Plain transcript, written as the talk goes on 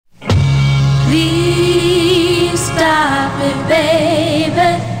Please stop it, baby.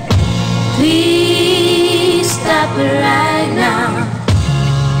 Please stop it right now.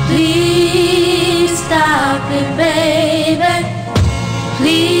 Please stop it, baby.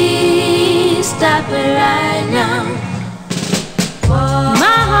 Please stop it right now.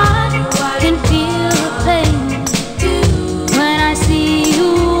 My heart can feel the pain when I see you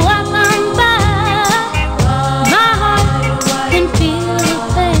walking by. My heart can feel the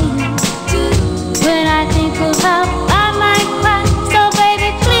pain when I think of how I might cry. So baby,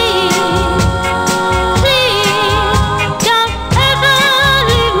 please, please don't ever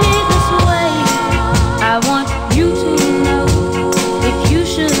leave me this way. I want you to know if you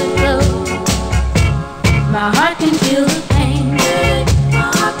should go. My heart can feel the pain. My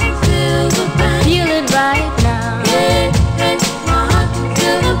heart can feel the pain. Feel it right now. My heart can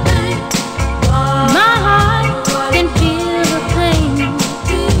feel the pain. My heart can feel the pain.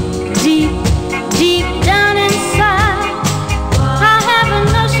 Deep, deep down inside, I have a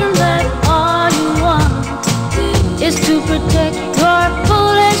notion that all you want is to protect your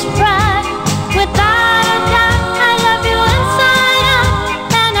foolish pride. Without a doubt, I love you inside out,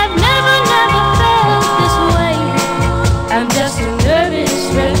 and I've never, never felt this way. I'm just a nervous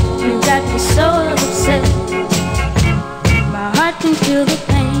wreck. You got me so upset. My heart can feel the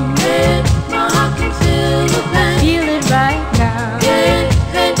pain. My heart can feel the pain. Feel it right now.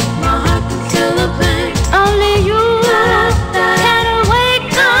 My heart can feel the pain. Only you can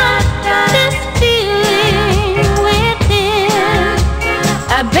awaken this feeling within.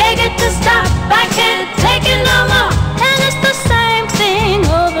 I beg it to stop. I can't take it no more. And it's the same thing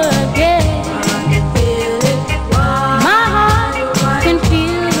over again. My heart can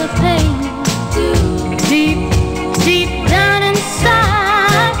feel the pain. Deep, deep down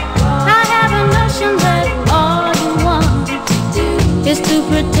inside, I have a notion that all you want is to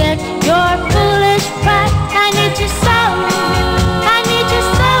protect your foolish pride. I need you so.